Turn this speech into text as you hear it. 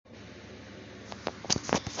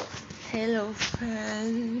Hello,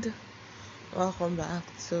 friend. Welcome back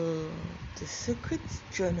to the Secret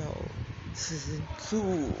Journal, season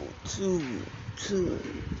two.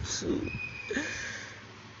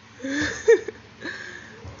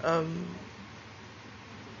 um,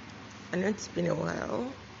 I know it's been a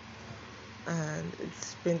while, and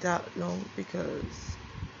it's been that long because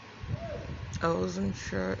I wasn't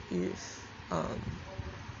sure if I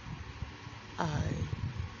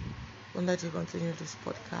wanted to continue this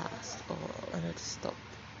podcast or wanted to stop.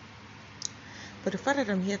 But the fact that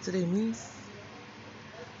I'm here today means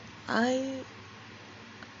I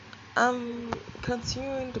am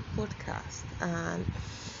continuing the podcast and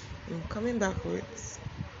I'm coming back with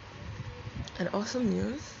an awesome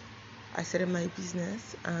news. I started my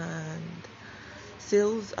business and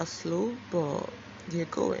sales are slow, but they're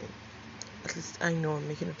going. At least I know I'm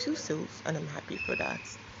making a few sales and I'm happy for that.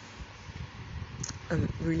 I'm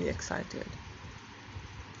really excited.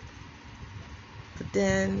 But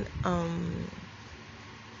then I'm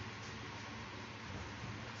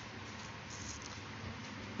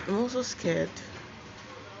also scared.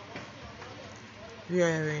 We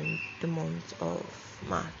are in the month of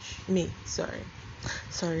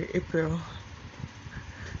April.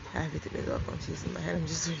 Everything is all confused in my head. I'm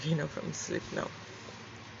just waking up from sleep now.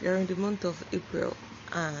 We are in the month of April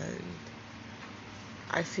and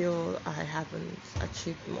I feel I haven't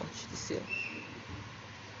achieved much this year.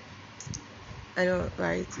 I know,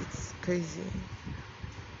 right? It's crazy.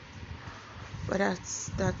 But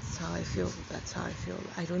that's how I feel.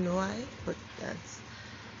 I don't know why, but that's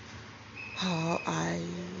how I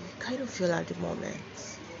kind of feel at the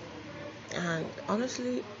moment. And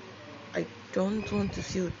honestly, I don't want to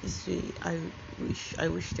feel this way. I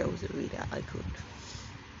wish there was a way that I could,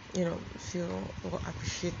 feel or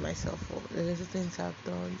appreciate myself for the little things I've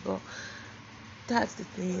done. But that's the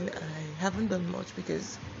thing. I haven't done much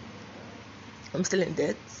because I'm still in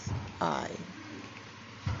debt. I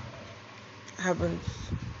haven't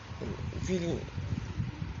really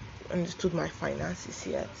understood my finances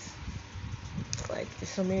yet. Like, there's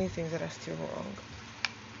so many things that are still wrong.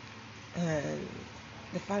 And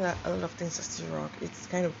the fact that a lot of things are still wrong, it's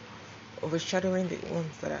kind of overshadowing the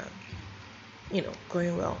ones that are,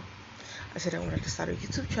 going well. I said I wanted to start a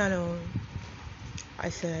YouTube channel. I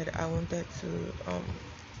said I wanted to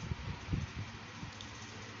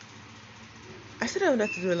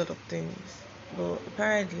do a lot of things, but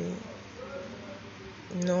apparently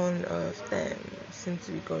none of them seem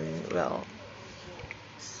to be going well.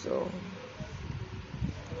 So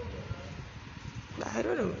I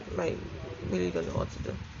don't know. I really don't know what to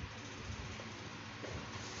do.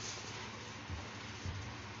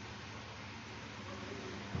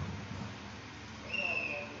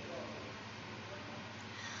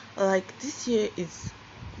 Like, this year is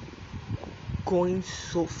going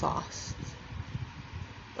so fast.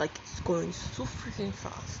 Like, it's going so freaking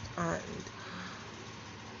fast. And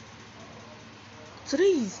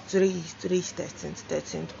today's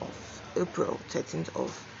 13th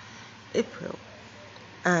of April,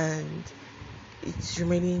 and it's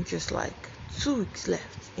remaining just like 2 weeks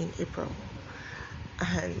left in April,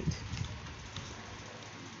 and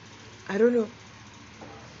I don't know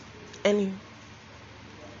any,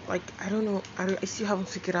 like, I still haven't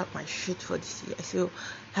figured out my shit for this year. I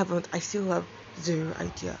still have zero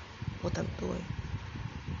idea what I'm doing.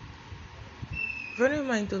 A friend of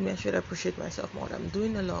mine told me I should appreciate myself more. I'm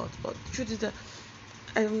doing a lot, but the truth is that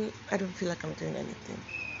I don't feel like I'm doing anything.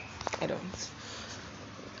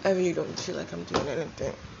 I really don't feel like I'm doing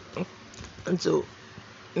anything. And so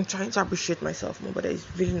I'm trying to appreciate myself more, but there's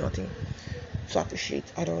really nothing to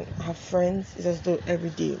appreciate. I don't have friends. It's as though every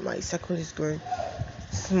day my circle is growing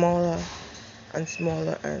smaller and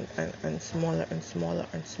smaller and smaller and smaller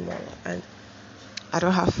and smaller. And I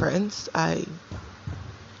don't have friends.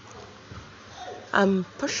 I'm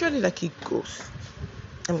partially like a ghost.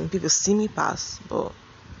 I mean, people see me pass, but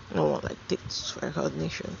no one like takes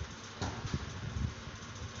recognition.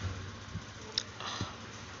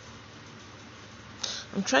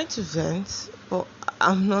 I'm trying to vent, but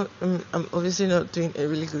I'm obviously not doing a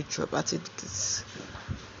really good job at it because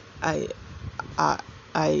I I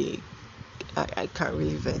I I can't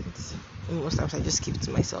really vent. Most times I just keep it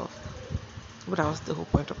to myself. But that was the whole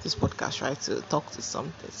point of this podcast, right? To talk to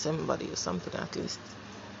somebody or something at least.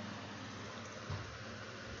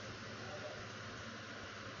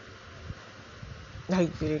 I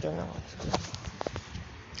really don't know what to do.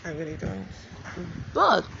 I really don't.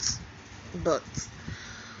 But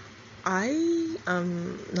I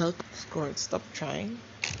am not going to stop trying.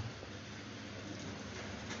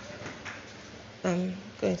 I'm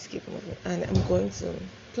going to keep moving and I'm going to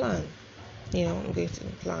plan. I'm going to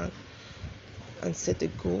plan and set a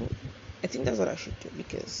goal. I think that's what I should do,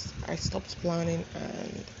 because I stopped planning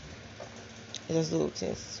and it as though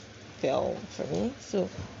things fell for me. So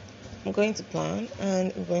I'm going to plan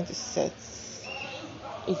and I'm going to set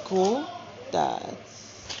a goal that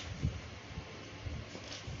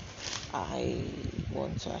I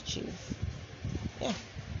want to achieve. Yeah.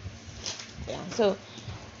 So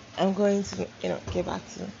I'm going to, get back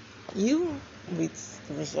to you with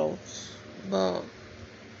the results. But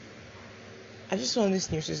I just want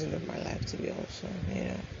this new season of my life to be awesome.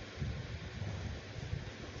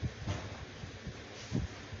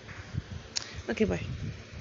 Okay, bye.